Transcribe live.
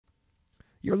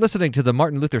You're listening to the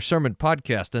Martin Luther Sermon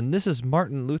Podcast, and this is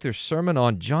Martin Luther's sermon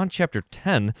on John chapter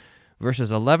 10,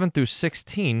 verses 11 through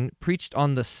 16, preached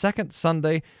on the second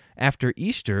Sunday after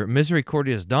Easter,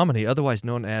 Misericordias Domini, otherwise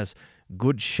known as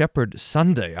Good Shepherd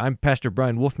Sunday. I'm Pastor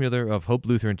Brian Wolfmueller of Hope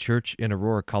Lutheran Church in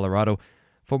Aurora, Colorado.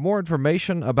 For more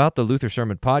information about the Luther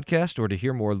Sermon Podcast or to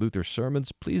hear more Luther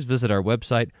sermons, please visit our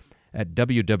website at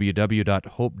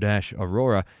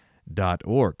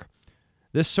www.hope-aurora.org.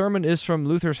 This sermon is from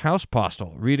Luther's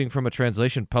Hauspostel, reading from a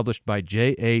translation published by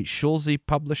J.A. Schulze,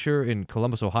 publisher in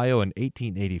Columbus, Ohio in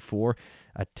 1884,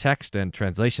 a text and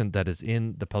translation that is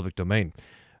in the public domain.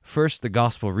 First, the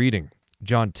Gospel reading,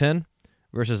 John 10,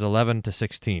 verses 11 to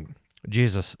 16.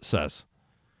 Jesus says,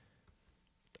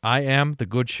 I am the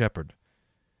good shepherd.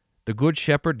 The good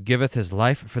shepherd giveth his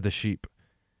life for the sheep.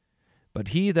 But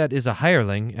he that is a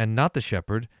hireling, and not the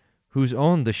shepherd, whose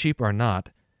own the sheep are not,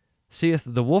 seeth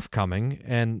the wolf coming,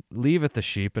 and leaveth the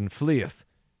sheep, and fleeth,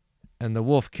 and the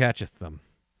wolf catcheth them,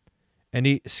 and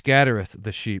he scattereth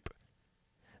the sheep.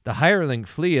 The hireling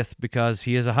fleeth because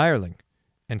he is a hireling,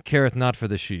 and careth not for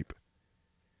the sheep.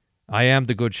 I am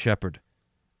the good shepherd,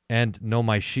 and know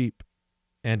my sheep,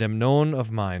 and am known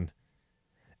of mine.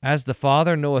 As the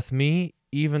Father knoweth me,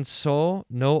 even so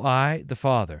know I the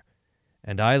Father,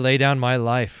 and I lay down my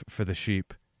life for the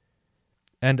sheep.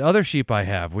 And other sheep I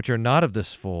have, which are not of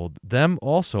this fold, them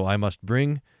also I must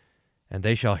bring, and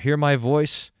they shall hear my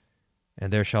voice,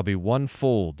 and there shall be one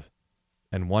fold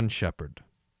and one shepherd.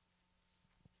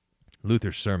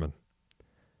 Luther's Sermon.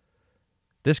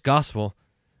 This gospel,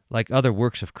 like other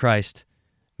works of Christ,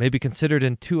 may be considered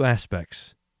in two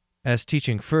aspects, as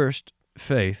teaching first,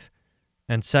 faith,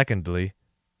 and secondly,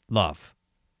 love.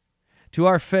 To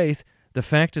our faith, the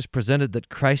fact is presented that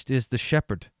Christ is the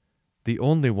shepherd, the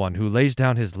only one who lays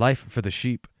down his life for the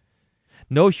sheep.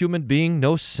 No human being,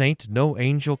 no saint, no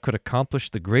angel could accomplish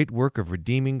the great work of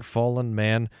redeeming fallen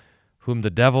man, whom the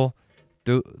devil,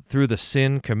 through the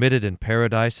sin committed in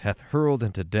paradise, hath hurled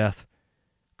into death.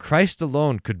 Christ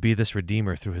alone could be this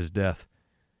Redeemer through his death.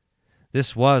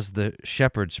 This was the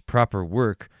shepherd's proper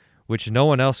work, which no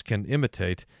one else can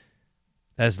imitate,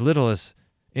 as little as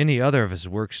any other of his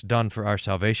works done for our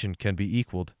salvation can be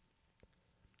equaled.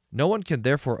 No one can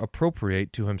therefore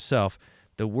appropriate to himself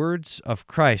the words of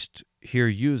Christ here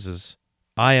uses,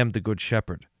 I am the good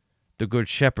shepherd. The good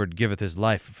shepherd giveth his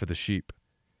life for the sheep.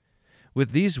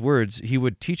 With these words he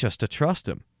would teach us to trust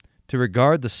him, to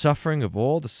regard the suffering of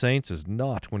all the saints as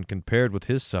naught when compared with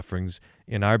his sufferings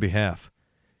in our behalf.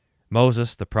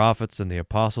 Moses, the prophets, and the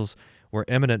apostles were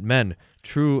eminent men,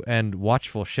 true and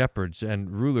watchful shepherds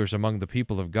and rulers among the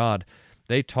people of God.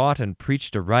 They taught and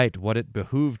preached aright what it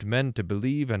behooved men to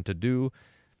believe and to do.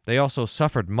 They also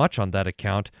suffered much on that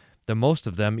account, the most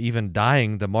of them even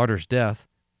dying the martyr's death.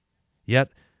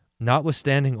 Yet,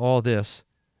 notwithstanding all this,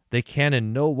 they can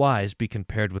in no wise be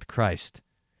compared with Christ.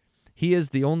 He is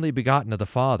the only begotten of the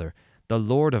Father, the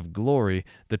Lord of glory,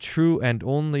 the true and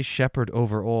only shepherd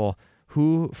over all,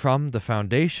 who from the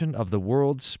foundation of the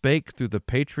world spake through the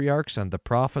patriarchs and the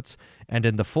prophets, and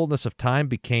in the fullness of time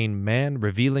became man,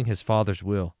 revealing his Father's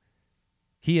will.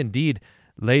 He indeed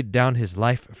laid down his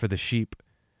life for the sheep.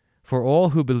 For all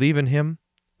who believe in him,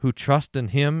 who trust in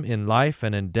him in life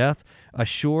and in death,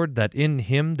 assured that in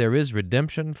him there is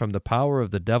redemption from the power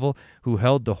of the devil who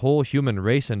held the whole human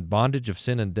race in bondage of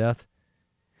sin and death.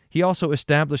 He also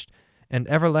established an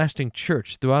everlasting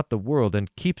church throughout the world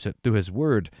and keeps it through his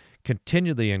word,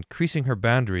 continually increasing her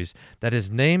boundaries, that his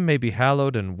name may be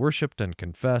hallowed and worshipped and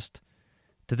confessed.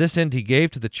 To this end he gave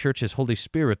to the church his Holy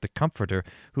Spirit, the Comforter,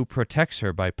 who protects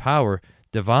her by power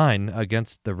divine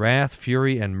against the wrath,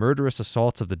 fury, and murderous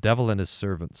assaults of the devil and his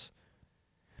servants.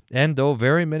 And though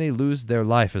very many lose their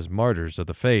life as martyrs of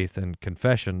the faith and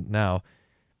confession now,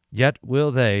 yet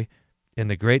will they, in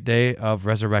the great day of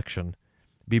resurrection,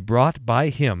 be brought by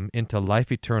him into life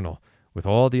eternal with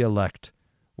all the elect,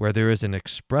 where there is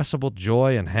inexpressible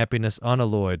joy and happiness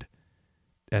unalloyed,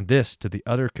 and this to the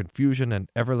utter confusion and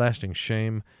everlasting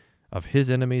shame of his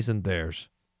enemies and theirs.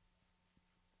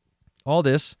 All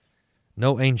this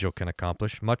no angel can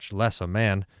accomplish, much less a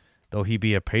man, though he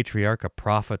be a patriarch, a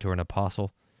prophet, or an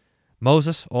apostle.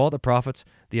 Moses, all the prophets,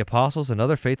 the apostles, and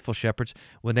other faithful shepherds,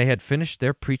 when they had finished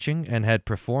their preaching and had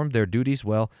performed their duties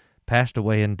well, passed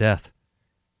away in death.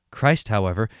 Christ,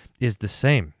 however, is the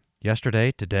same,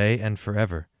 yesterday, today, and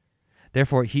forever.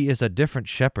 Therefore he is a different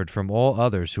shepherd from all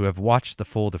others who have watched the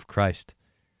fold of Christ.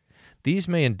 These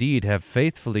may indeed have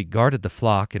faithfully guarded the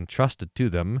flock entrusted to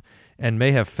them, and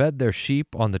may have fed their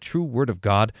sheep on the true word of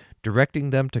God,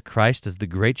 directing them to Christ as the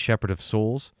great shepherd of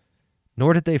souls.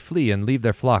 Nor did they flee and leave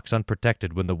their flocks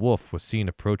unprotected when the wolf was seen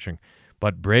approaching.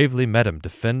 but bravely met him,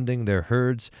 defending their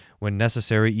herds when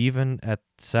necessary, even at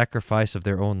sacrifice of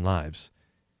their own lives.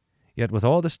 Yet with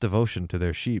all this devotion to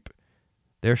their sheep,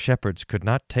 their shepherds could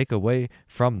not take away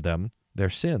from them their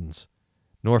sins,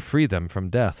 nor free them from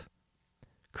death.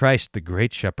 Christ, the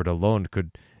great shepherd, alone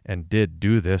could and did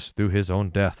do this through his own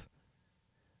death.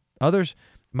 Others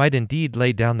might indeed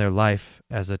lay down their life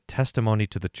as a testimony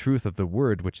to the truth of the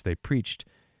word which they preached,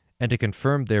 and to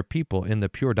confirm their people in the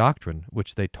pure doctrine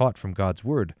which they taught from God's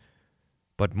word,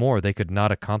 but more they could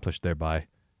not accomplish thereby.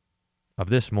 Of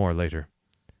this more later.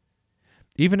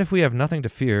 Even if we have nothing to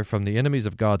fear from the enemies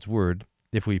of God's word,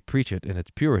 if we preach it in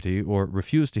its purity, or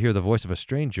refuse to hear the voice of a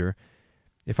stranger,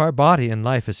 if our body and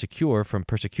life is secure from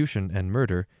persecution and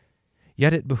murder,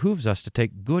 yet it behooves us to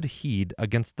take good heed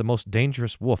against the most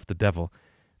dangerous wolf, the devil,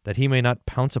 that he may not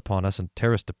pounce upon us and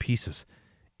tear us to pieces,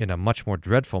 in a much more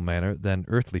dreadful manner than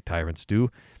earthly tyrants do,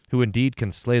 who indeed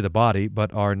can slay the body,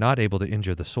 but are not able to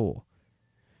injure the soul.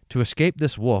 To escape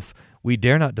this wolf, we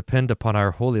dare not depend upon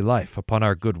our holy life, upon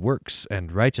our good works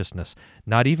and righteousness,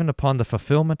 not even upon the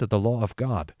fulfillment of the law of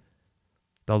God.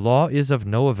 The law is of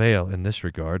no avail in this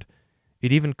regard.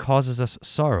 It even causes us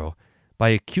sorrow by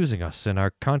accusing us in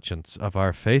our conscience of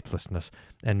our faithlessness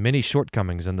and many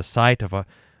shortcomings in the sight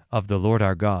of the Lord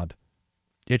our God.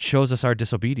 It shows us our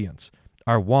disobedience,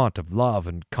 our want of love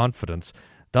and confidence,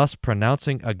 thus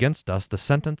pronouncing against us the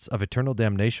sentence of eternal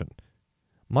damnation.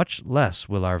 Much less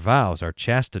will our vows, our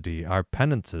chastity, our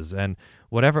penances, and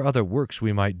whatever other works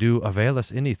we might do avail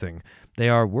us anything. They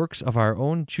are works of our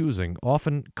own choosing,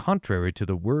 often contrary to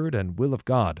the word and will of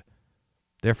God.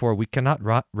 Therefore we cannot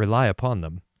rely upon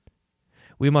them.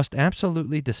 We must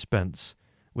absolutely dispense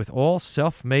with all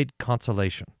self-made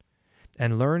consolation,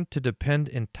 and learn to depend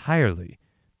entirely,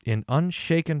 in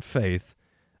unshaken faith,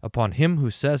 upon him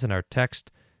who says in our text,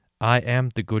 "I am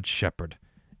the good shepherd,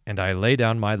 and I lay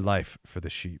down my life for the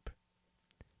sheep."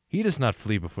 He does not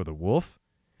flee before the wolf.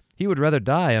 He would rather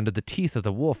die under the teeth of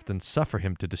the wolf than suffer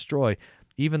him to destroy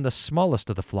even the smallest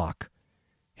of the flock.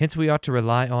 Hence we ought to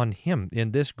rely on him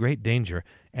in this great danger,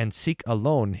 and seek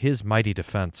alone his mighty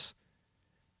defense.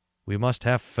 We must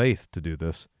have faith to do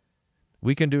this.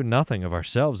 We can do nothing of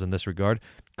ourselves in this regard.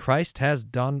 Christ has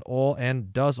done all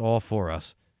and does all for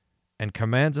us, and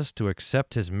commands us to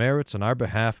accept his merits on our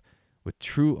behalf with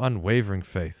true unwavering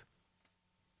faith.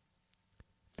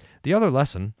 The other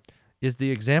lesson is the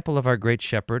example of our great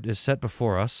shepherd is set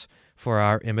before us for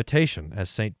our imitation, as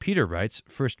St. Peter writes,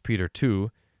 1 Peter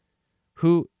 2,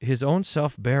 who his own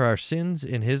self bare our sins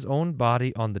in his own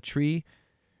body on the tree,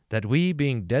 that we,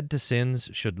 being dead to sins,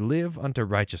 should live unto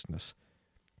righteousness,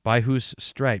 by whose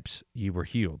stripes ye were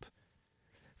healed.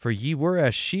 For ye were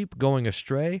as sheep going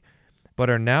astray, but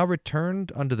are now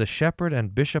returned unto the shepherd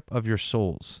and bishop of your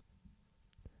souls.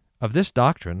 Of this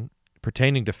doctrine,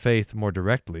 pertaining to faith more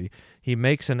directly, he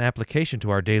makes an application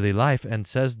to our daily life, and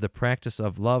says the practice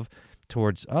of love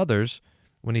towards others,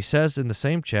 when he says in the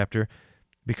same chapter,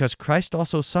 because Christ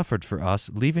also suffered for us,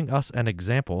 leaving us an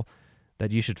example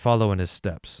that ye should follow in his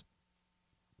steps.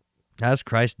 As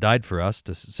Christ died for us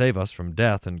to save us from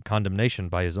death and condemnation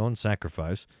by his own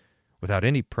sacrifice, without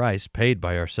any price paid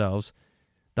by ourselves,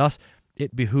 thus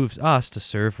it behooves us to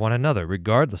serve one another,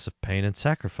 regardless of pain and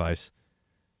sacrifice.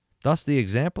 Thus the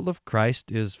example of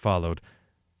Christ is followed,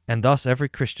 and thus every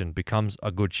Christian becomes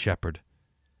a good shepherd.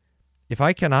 If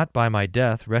I cannot by my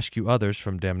death rescue others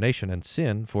from damnation and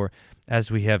sin, for, as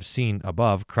we have seen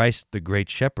above, Christ the great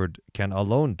shepherd can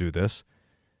alone do this,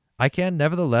 I can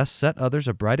nevertheless set others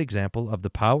a bright example of the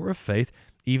power of faith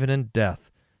even in death,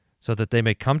 so that they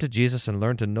may come to Jesus and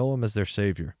learn to know him as their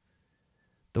Savior.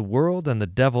 The world and the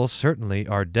devil certainly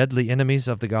are deadly enemies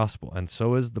of the gospel, and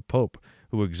so is the Pope,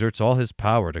 who exerts all his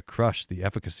power to crush the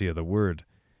efficacy of the word.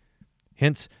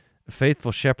 Hence,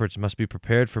 faithful shepherds must be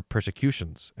prepared for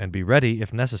persecutions, and be ready,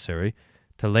 if necessary,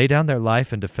 to lay down their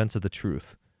life in defense of the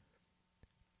truth.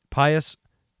 Pious,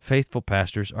 faithful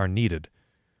pastors are needed,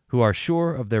 who are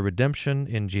sure of their redemption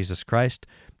in Jesus Christ,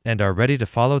 and are ready to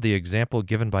follow the example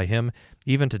given by him,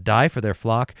 even to die for their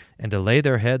flock, and to lay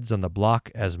their heads on the block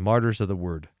as martyrs of the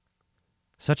word.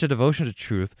 Such a devotion to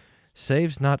truth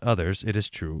saves not others, it is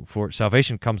true, for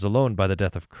salvation comes alone by the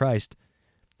death of Christ,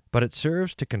 but it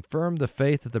serves to confirm the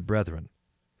faith of the brethren.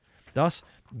 Thus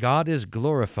God is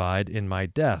glorified in my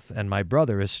death, and my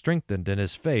brother is strengthened in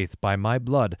his faith by my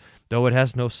blood, though it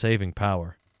has no saving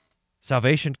power.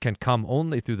 Salvation can come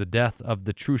only through the death of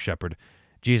the true shepherd,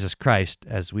 Jesus Christ,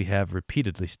 as we have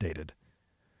repeatedly stated.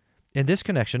 In this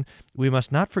connection, we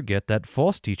must not forget that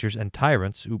false teachers and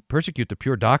tyrants who persecute the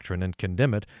pure doctrine and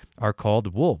condemn it are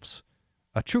called wolves,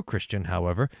 A true Christian,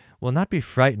 however, will not be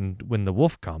frightened when the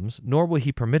wolf comes, nor will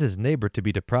he permit his neighbor to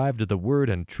be deprived of the word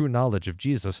and true knowledge of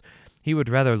Jesus. He would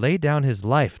rather lay down his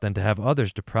life than to have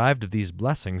others deprived of these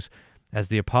blessings, as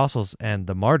the apostles and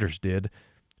the martyrs did,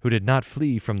 who did not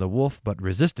flee from the wolf but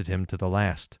resisted him to the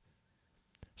last.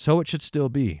 So it should still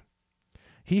be.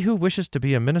 He who wishes to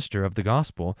be a minister of the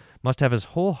gospel must have his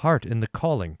whole heart in the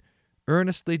calling,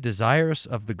 earnestly desirous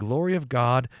of the glory of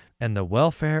God and the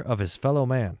welfare of his fellow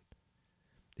man.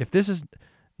 If this is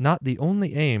not the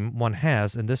only aim one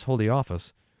has in this holy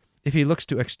office, if he looks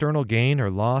to external gain or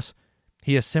loss,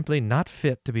 he is simply not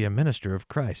fit to be a minister of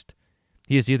Christ.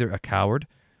 He is either a coward,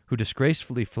 who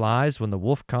disgracefully flies when the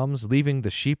wolf comes, leaving the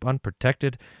sheep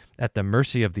unprotected at the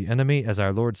mercy of the enemy, as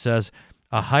our Lord says,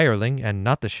 a hireling, and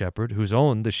not the shepherd, whose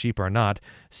own the sheep are not,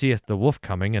 seeth the wolf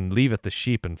coming, and leaveth the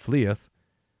sheep and fleeth.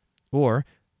 Or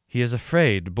he is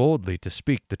afraid boldly to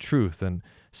speak the truth, and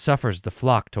suffers the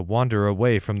flock to wander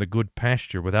away from the good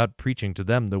pasture without preaching to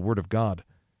them the word of God.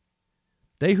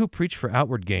 They who preach for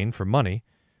outward gain, for money,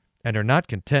 and are not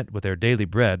content with their daily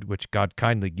bread, which God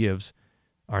kindly gives,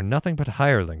 are nothing but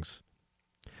hirelings.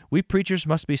 We preachers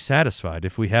must be satisfied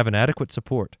if we have an adequate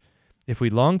support. If we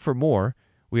long for more,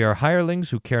 we are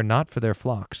hirelings who care not for their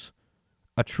flocks.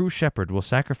 A true shepherd will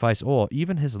sacrifice all,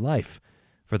 even his life,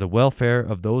 for the welfare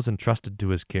of those entrusted to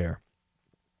his care.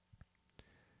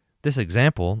 This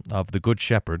example of the Good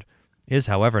Shepherd is,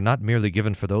 however, not merely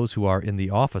given for those who are in the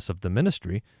office of the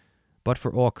ministry, but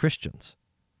for all Christians.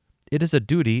 It is a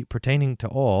duty pertaining to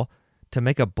all to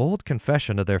make a bold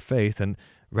confession of their faith, and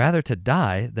rather to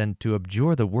die than to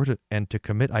abjure the word and to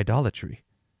commit idolatry.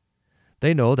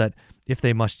 They know that if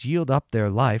they must yield up their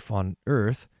life on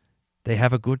earth, they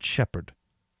have a good shepherd,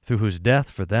 through whose death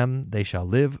for them they shall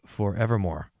live for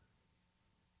evermore.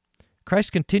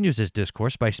 Christ continues his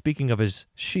discourse by speaking of his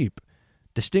sheep,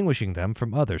 distinguishing them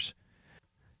from others.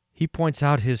 He points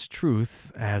out his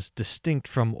truth as distinct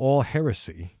from all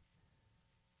heresy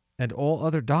and all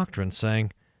other doctrine,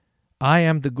 saying, I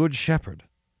am the good shepherd.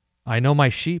 I know my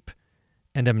sheep,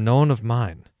 and am known of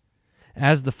mine.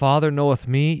 As the Father knoweth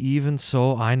me, even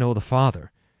so I know the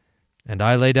Father, and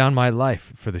I lay down my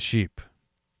life for the sheep.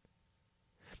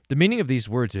 The meaning of these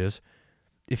words is,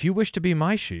 if you wish to be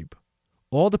my sheep,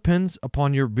 all depends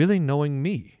upon your really knowing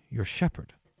me, your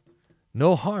shepherd.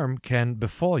 No harm can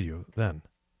befall you then.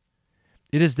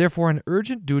 It is therefore an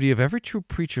urgent duty of every true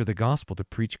preacher of the gospel to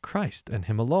preach Christ and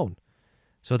him alone,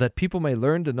 so that people may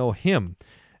learn to know him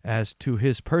as to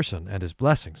his person and his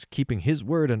blessings, keeping his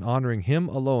word and honoring him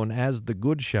alone as the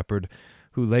good shepherd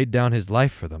who laid down his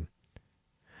life for them.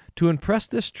 To impress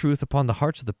this truth upon the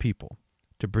hearts of the people,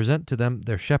 to present to them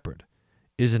their shepherd,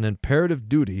 is an imperative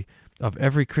duty of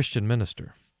every Christian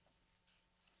minister.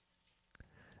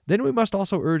 Then we must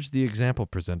also urge the example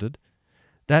presented,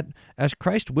 that as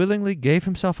Christ willingly gave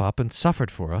himself up and suffered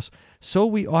for us, so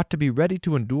we ought to be ready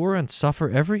to endure and suffer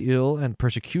every ill and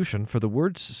persecution for the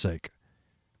word's sake.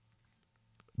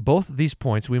 Both these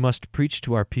points we must preach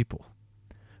to our people.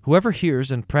 Whoever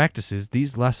hears and practices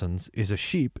these lessons is a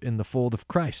sheep in the fold of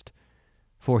Christ,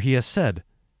 for he has said,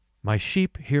 My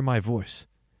sheep hear my voice.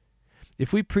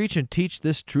 If we preach and teach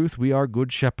this truth, we are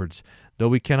good shepherds, though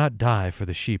we cannot die for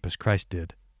the sheep as Christ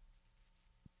did.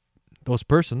 Those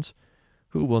persons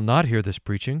who will not hear this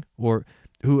preaching, or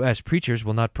who as preachers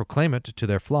will not proclaim it to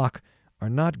their flock, are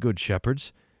not good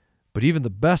shepherds, but even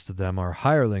the best of them are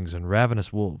hirelings and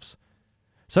ravenous wolves.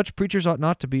 Such preachers ought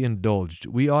not to be indulged.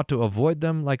 We ought to avoid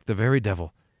them like the very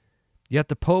devil. Yet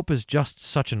the Pope is just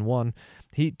such an one.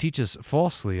 He teaches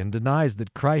falsely and denies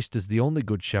that Christ is the only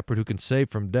good shepherd who can save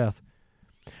from death.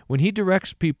 When he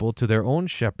directs people to their own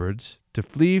shepherds to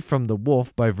flee from the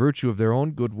wolf by virtue of their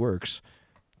own good works,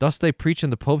 thus they preach in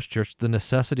the Pope's Church the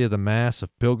necessity of the Mass,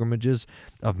 of pilgrimages,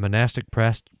 of monastic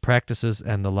practices,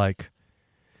 and the like.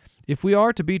 If we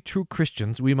are to be true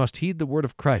Christians, we must heed the word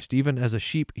of Christ, even as a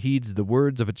sheep heeds the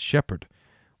words of its shepherd,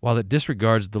 while it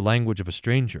disregards the language of a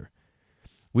stranger.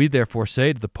 We therefore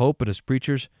say to the Pope and his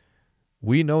preachers,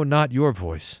 We know not your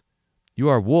voice. You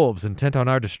are wolves intent on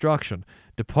our destruction.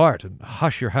 Depart and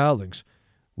hush your howlings.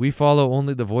 We follow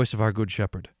only the voice of our good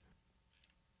shepherd.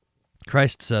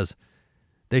 Christ says,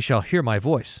 They shall hear my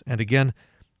voice, and again,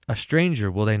 A stranger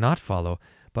will they not follow,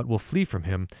 but will flee from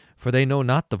him, for they know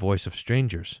not the voice of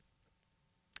strangers.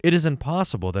 It is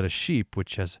impossible that a sheep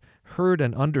which has heard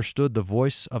and understood the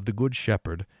voice of the Good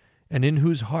Shepherd, and in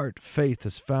whose heart faith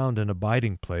has found an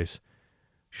abiding place,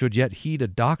 should yet heed a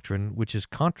doctrine which is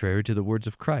contrary to the words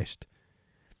of Christ.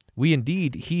 We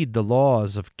indeed heed the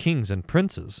laws of kings and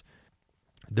princes,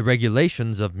 the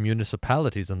regulations of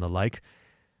municipalities and the like,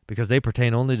 because they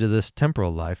pertain only to this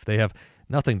temporal life. They have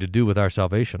nothing to do with our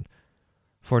salvation.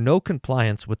 For no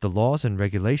compliance with the laws and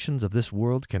regulations of this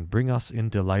world can bring us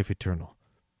into life eternal.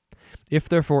 If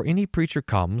therefore any preacher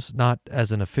comes, not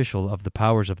as an official of the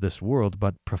powers of this world,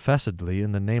 but professedly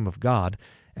in the name of God,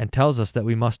 and tells us that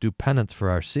we must do penance for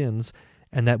our sins,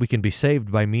 and that we can be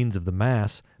saved by means of the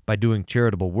Mass, by doing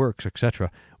charitable works,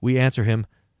 etc., we answer him,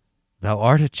 Thou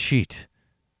art a cheat.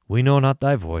 We know not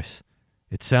thy voice.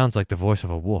 It sounds like the voice of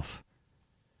a wolf.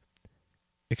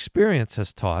 Experience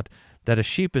has taught that a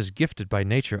sheep is gifted by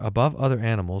nature above other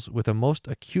animals with a most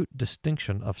acute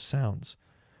distinction of sounds.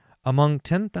 Among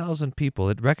 10,000 people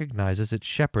it recognizes its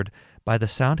shepherd by the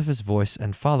sound of his voice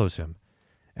and follows him.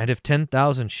 And if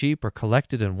 10,000 sheep are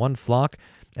collected in one flock,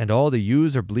 and all the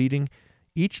ewes are bleating,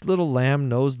 each little lamb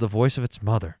knows the voice of its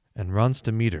mother and runs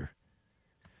to meet her.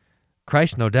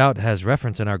 Christ no doubt has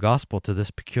reference in our gospel to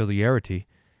this peculiarity.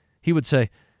 He would say,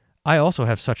 I also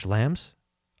have such lambs.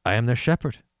 I am their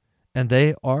shepherd, and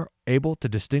they are able to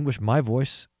distinguish my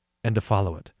voice and to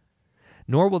follow it.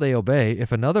 Nor will they obey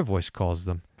if another voice calls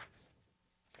them.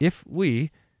 If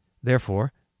we,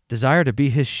 therefore, desire to be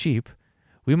his sheep,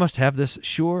 we must have this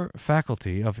sure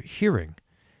faculty of hearing,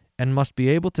 and must be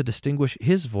able to distinguish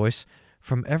his voice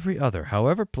from every other,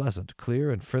 however pleasant, clear,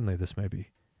 and friendly this may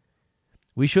be.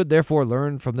 We should therefore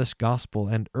learn from this gospel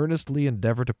and earnestly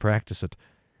endeavor to practice it,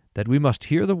 that we must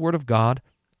hear the word of God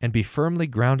and be firmly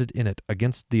grounded in it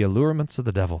against the allurements of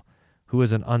the devil, who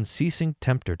is an unceasing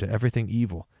tempter to everything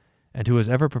evil, and who is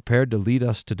ever prepared to lead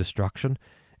us to destruction,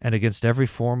 and against every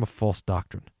form of false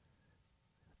doctrine.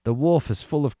 The wolf is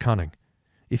full of cunning.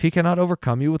 If he cannot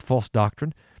overcome you with false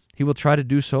doctrine, he will try to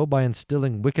do so by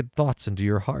instilling wicked thoughts into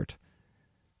your heart.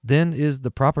 Then is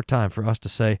the proper time for us to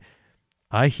say,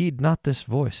 I heed not this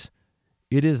voice.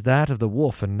 It is that of the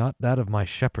wolf and not that of my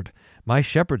shepherd. My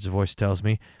shepherd's voice tells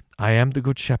me, I am the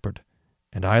good shepherd,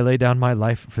 and I lay down my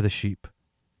life for the sheep.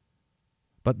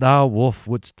 But thou, wolf,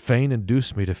 wouldst fain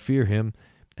induce me to fear him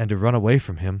and to run away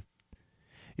from him.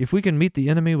 If we can meet the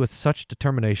enemy with such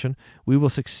determination, we will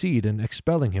succeed in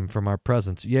expelling him from our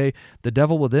presence. Yea, the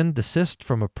devil will then desist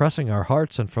from oppressing our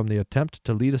hearts and from the attempt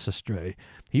to lead us astray.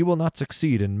 He will not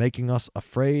succeed in making us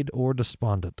afraid or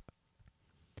despondent.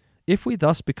 If we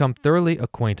thus become thoroughly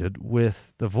acquainted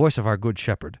with the voice of our good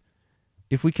shepherd,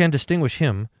 if we can distinguish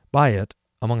him by it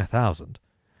among 1,000,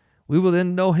 we will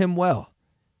then know him well,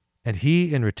 and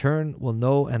he in return will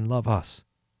know and love us.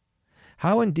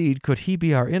 How indeed could he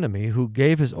be our enemy who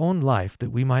gave his own life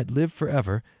that we might live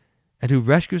forever, and who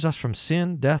rescues us from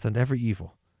sin, death, and every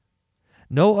evil?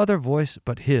 No other voice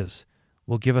but his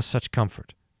will give us such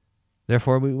comfort.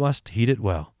 Therefore we must heed it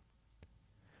well.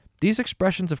 These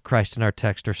expressions of Christ in our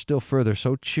text are still further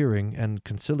so cheering and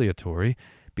conciliatory,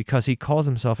 because he calls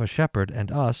himself a shepherd,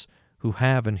 and us, who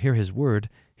have and hear his word,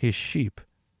 his sheep.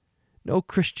 No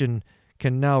Christian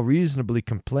can now reasonably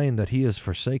complain that he is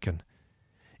forsaken.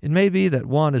 It may be that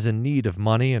one is in need of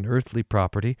money and earthly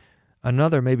property,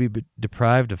 another may be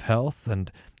deprived of health,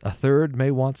 and a third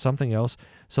may want something else,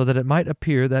 so that it might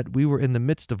appear that we were in the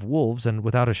midst of wolves and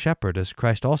without a shepherd, as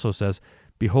Christ also says,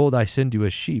 Behold, I send you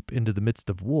as sheep into the midst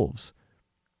of wolves.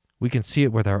 We can see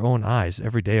it with our own eyes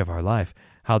every day of our life,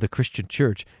 how the Christian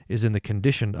church is in the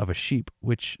condition of a sheep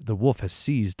which the wolf has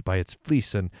seized by its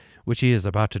fleece and which he is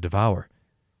about to devour.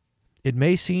 It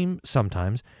may seem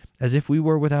sometimes as if we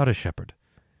were without a shepherd,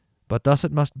 but thus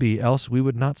it must be, else we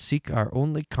would not seek our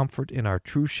only comfort in our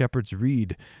true shepherd's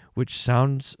reed, which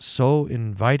sounds so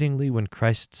invitingly when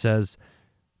Christ says,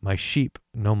 My sheep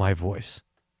know my voice.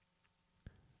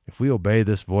 If we obey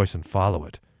this voice and follow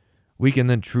it, we can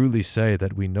then truly say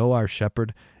that we know our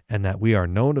shepherd and that we are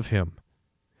known of him.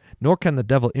 Nor can the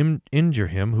devil injure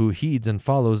him who heeds and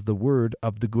follows the word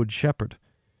of the good shepherd.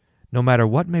 No matter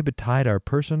what may betide our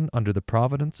person under the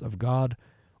providence of God,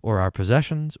 or our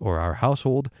possessions, or our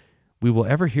household, we will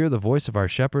ever hear the voice of our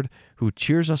shepherd, who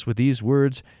cheers us with these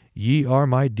words, Ye are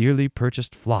my dearly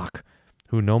purchased flock,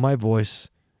 who know my voice,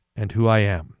 and who I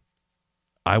am.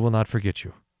 I will not forget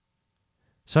you.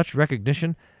 Such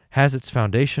recognition has its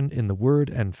foundation in the word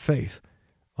and faith.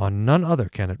 On none other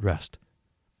can it rest.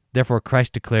 Therefore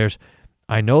Christ declares,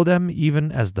 I know them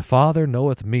even as the Father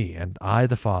knoweth me, and I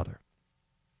the Father.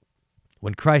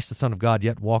 When Christ, the Son of God,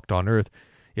 yet walked on earth,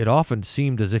 it often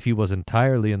seemed as if he was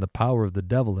entirely in the power of the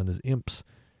devil and his imps,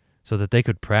 so that they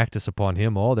could practice upon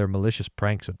him all their malicious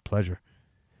pranks at pleasure.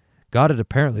 God had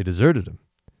apparently deserted him.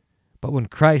 But when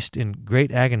Christ in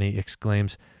great agony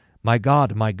exclaims, my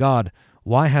God,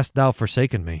 why hast thou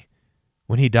forsaken me?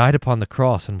 When he died upon the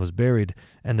cross and was buried,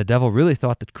 and the devil really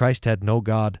thought that Christ had no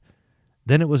God,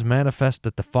 then it was manifest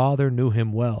that the Father knew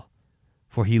him well,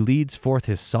 for he leads forth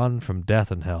his Son from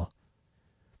death and hell.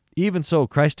 Even so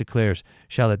Christ declares,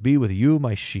 shall it be with you,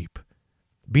 my sheep.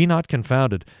 Be not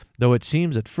confounded, though it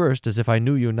seems at first as if I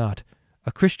knew you not.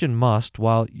 A Christian must,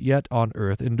 while yet on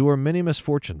earth, endure many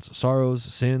misfortunes, sorrows,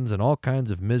 sins, and all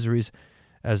kinds of miseries,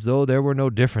 as though there were no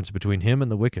difference between him and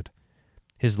the wicked.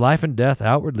 His life and death,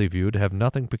 outwardly viewed, have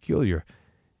nothing peculiar.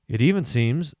 It even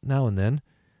seems, now and then,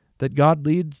 that God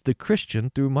leads the Christian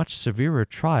through much severer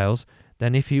trials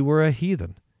than if he were a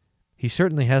heathen. He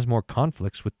certainly has more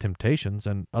conflicts with temptations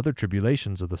and other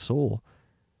tribulations of the soul.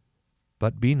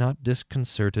 But be not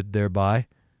disconcerted thereby.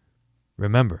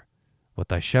 Remember what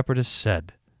thy shepherd has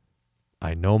said,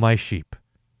 I know my sheep.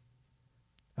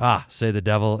 Ah, say the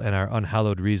devil and our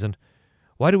unhallowed reason,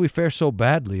 why do we fare so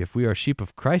badly if we are sheep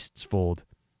of Christ's fold?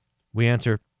 We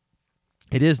answer,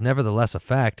 it is nevertheless a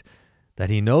fact that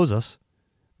he knows us,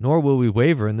 nor will we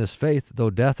waver in this faith,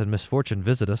 though death and misfortune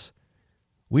visit us.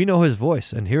 We know his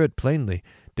voice, and hear it plainly,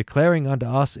 declaring unto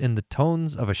us in the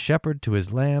tones of a shepherd to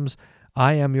his lambs,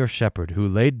 I am your shepherd, who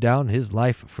laid down his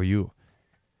life for you.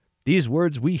 These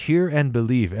words we hear and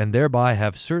believe, and thereby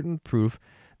have certain proof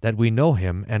that we know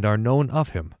him and are known of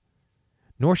him.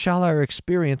 Nor shall our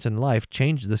experience in life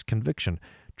change this conviction.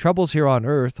 Troubles here on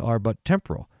earth are but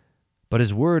temporal, but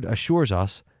his word assures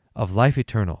us of life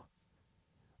eternal.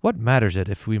 What matters it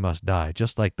if we must die,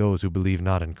 just like those who believe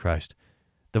not in Christ?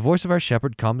 The voice of our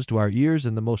shepherd comes to our ears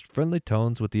in the most friendly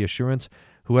tones with the assurance,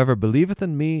 whoever believeth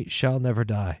in me shall never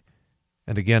die.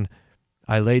 And again,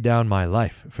 I lay down my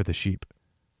life for the sheep.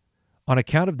 On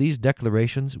account of these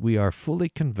declarations, we are fully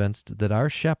convinced that our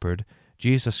shepherd,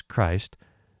 Jesus Christ,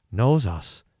 knows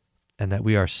us, and that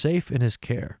we are safe in his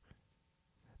care.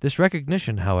 This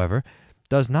recognition, however,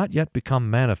 does not yet become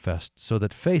manifest, so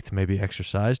that faith may be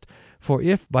exercised, for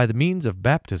if by the means of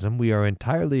baptism we are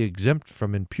entirely exempt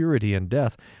from impurity and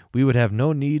death, we would have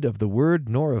no need of the word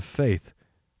nor of faith.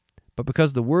 But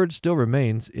because the word still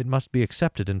remains, it must be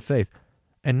accepted in faith,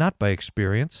 and not by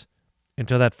experience,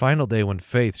 until that final day when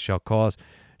faith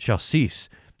shall cease,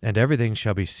 and everything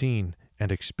shall be seen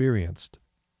and experienced.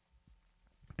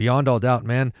 Beyond all doubt,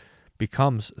 man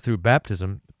becomes, through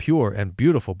baptism, pure and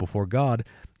beautiful before God,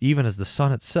 even as the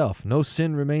Son itself. No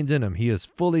sin remains in him. He is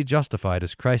fully justified,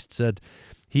 as Christ said,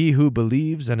 He who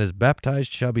believes and is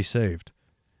baptized shall be saved.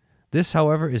 This,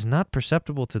 however, is not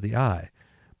perceptible to the eye,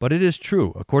 but it is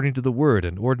true according to the word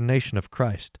and ordination of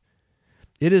Christ.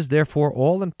 It is therefore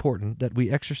all important that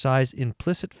we exercise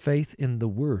implicit faith in the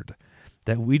word,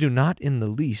 that we do not in the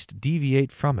least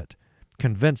deviate from it,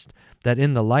 convinced that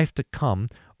in the life to come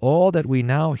all that we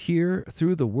now hear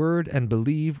through the word and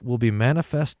believe will be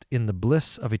manifest in the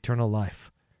bliss of eternal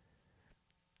life.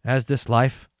 As this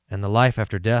life and the life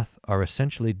after death are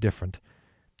essentially different,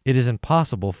 it is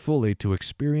impossible fully to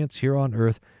experience here on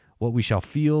earth what we shall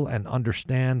feel and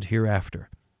understand hereafter.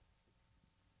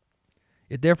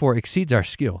 It therefore exceeds our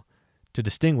skill to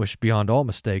distinguish beyond all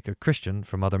mistake a Christian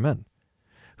from other men.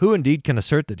 Who indeed can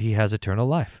assert that he has eternal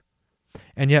life?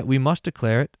 And yet we must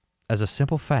declare it as a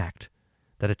simple fact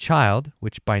that a child,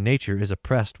 which by nature is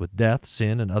oppressed with death,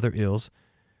 sin, and other ills,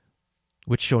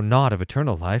 which show naught of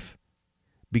eternal life,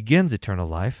 begins eternal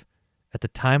life at the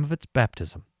time of its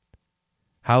baptism.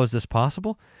 How is this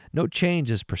possible? No change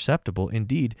is perceptible,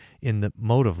 indeed, in the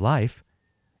mode of life,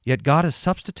 yet God has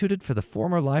substituted for the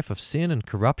former life of sin and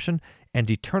corruption and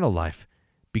eternal life,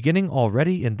 beginning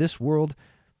already in this world,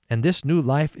 and this new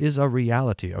life is a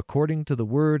reality according to the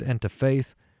word and to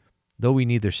faith, though we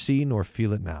neither see nor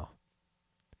feel it now.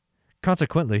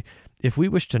 Consequently, if we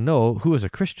wish to know who is a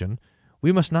Christian,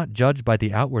 we must not judge by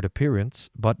the outward appearance,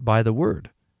 but by the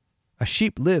word. A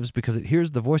sheep lives because it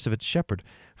hears the voice of its shepherd,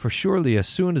 for surely as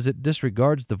soon as it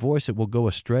disregards the voice it will go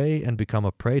astray and become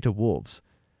a prey to wolves.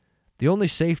 The only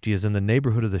safety is in the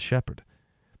neighborhood of the shepherd.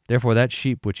 Therefore that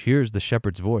sheep which hears the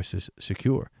shepherd's voice is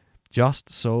secure. Just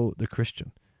so the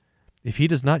Christian. If he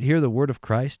does not hear the word of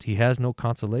Christ, he has no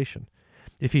consolation.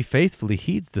 If he faithfully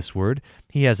heeds this word,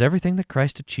 he has everything that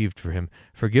Christ achieved for him,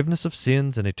 forgiveness of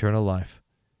sins and eternal life.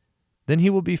 Then he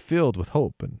will be filled with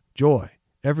hope and joy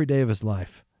every day of his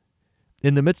life.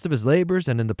 In the midst of his labors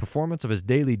and in the performance of his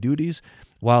daily duties,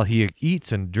 while he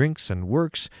eats and drinks and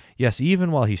works, yes,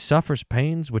 even while he suffers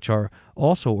pains which are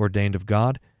also ordained of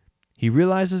God, he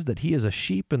realizes that he is a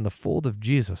sheep in the fold of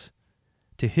Jesus.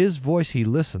 To his voice he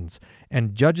listens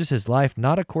and judges his life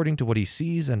not according to what he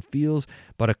sees and feels,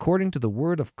 but according to the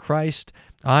word of Christ.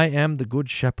 I am the good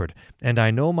shepherd, and I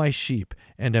know my sheep,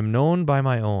 and am known by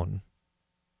my own.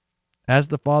 As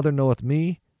the Father knoweth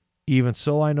me, even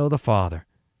so I know the Father,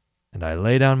 and I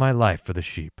lay down my life for the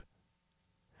sheep.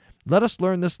 Let us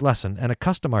learn this lesson and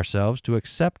accustom ourselves to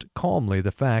accept calmly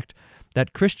the fact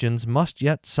that Christians must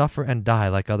yet suffer and die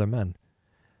like other men.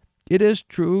 It is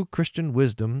true Christian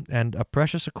wisdom and a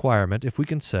precious acquirement if we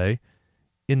can say,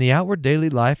 In the outward daily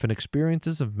life and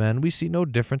experiences of men, we see no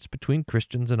difference between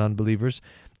Christians and unbelievers,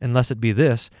 unless it be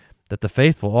this, that the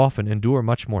faithful often endure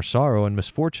much more sorrow and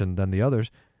misfortune than the others.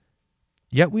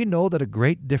 Yet we know that a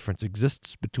great difference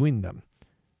exists between them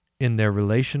in their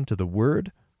relation to the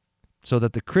Word, so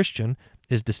that the Christian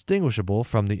is distinguishable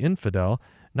from the infidel,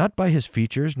 not by his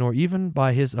features, nor even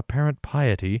by his apparent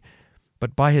piety,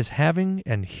 but by his having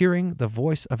and hearing the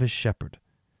voice of his shepherd.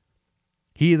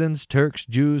 Heathens, Turks,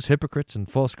 Jews, hypocrites, and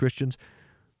false Christians,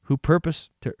 who purpose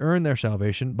to earn their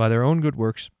salvation by their own good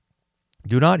works,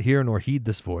 do not hear nor heed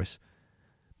this voice,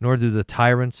 nor do the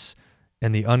tyrants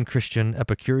and the unchristian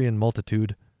Epicurean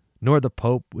multitude, nor the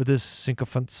Pope with his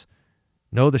sycophants,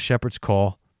 know the shepherd's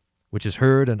call, which is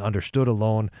heard and understood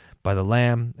alone by the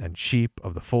lamb and sheep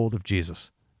of the fold of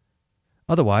Jesus.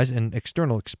 Otherwise, in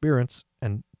external experience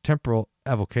and temporal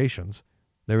avocations,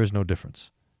 there is no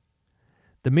difference.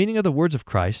 The meaning of the words of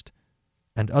Christ,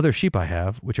 and other sheep I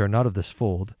have, which are not of this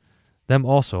fold, them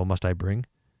also must I bring,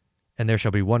 and there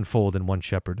shall be one fold and one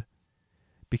shepherd,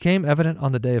 became evident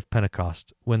on the day of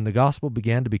Pentecost, when the gospel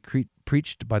began to be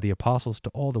preached by the apostles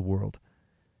to all the world.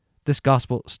 This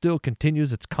gospel still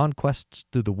continues its conquests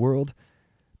through the world,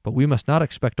 but we must not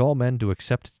expect all men to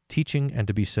accept its teaching and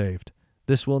to be saved.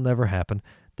 This will never happen.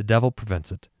 The devil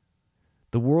prevents it.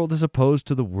 The world is opposed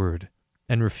to the word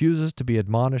and refuses to be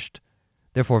admonished.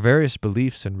 Therefore various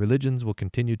beliefs and religions will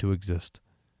continue to exist.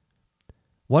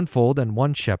 One fold and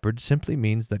one shepherd simply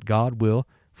means that God will,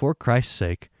 for Christ's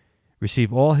sake,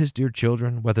 receive all his dear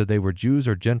children, whether they were Jews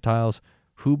or Gentiles,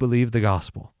 who believe the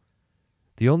gospel.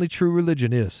 The only true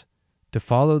religion is to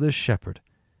follow this shepherd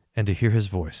and to hear his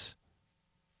voice.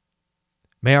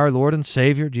 May our Lord and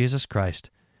Savior Jesus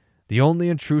Christ, the only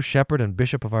and true shepherd and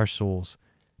bishop of our souls,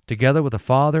 together with the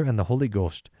Father and the Holy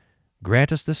Ghost,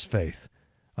 grant us this faith,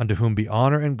 unto whom be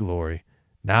honor and glory,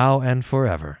 now and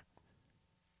forever.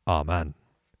 Amen.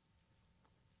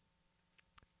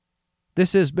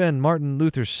 This has been Martin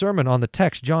Luther's sermon on the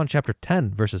text, John chapter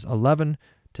 10, verses 11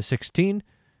 to 16,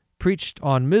 preached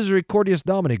on Misericordias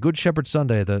Domini, Good Shepherd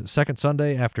Sunday, the second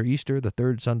Sunday after Easter, the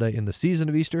third Sunday in the season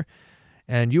of Easter.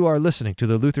 And you are listening to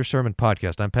the Luther Sermon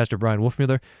Podcast. I'm Pastor Brian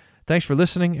Wolfmueller. Thanks for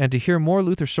listening, and to hear more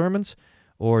Luther sermons,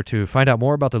 or to find out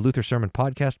more about the Luther Sermon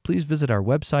Podcast, please visit our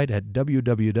website at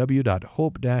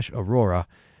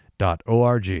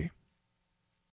www.hope-aurora.org.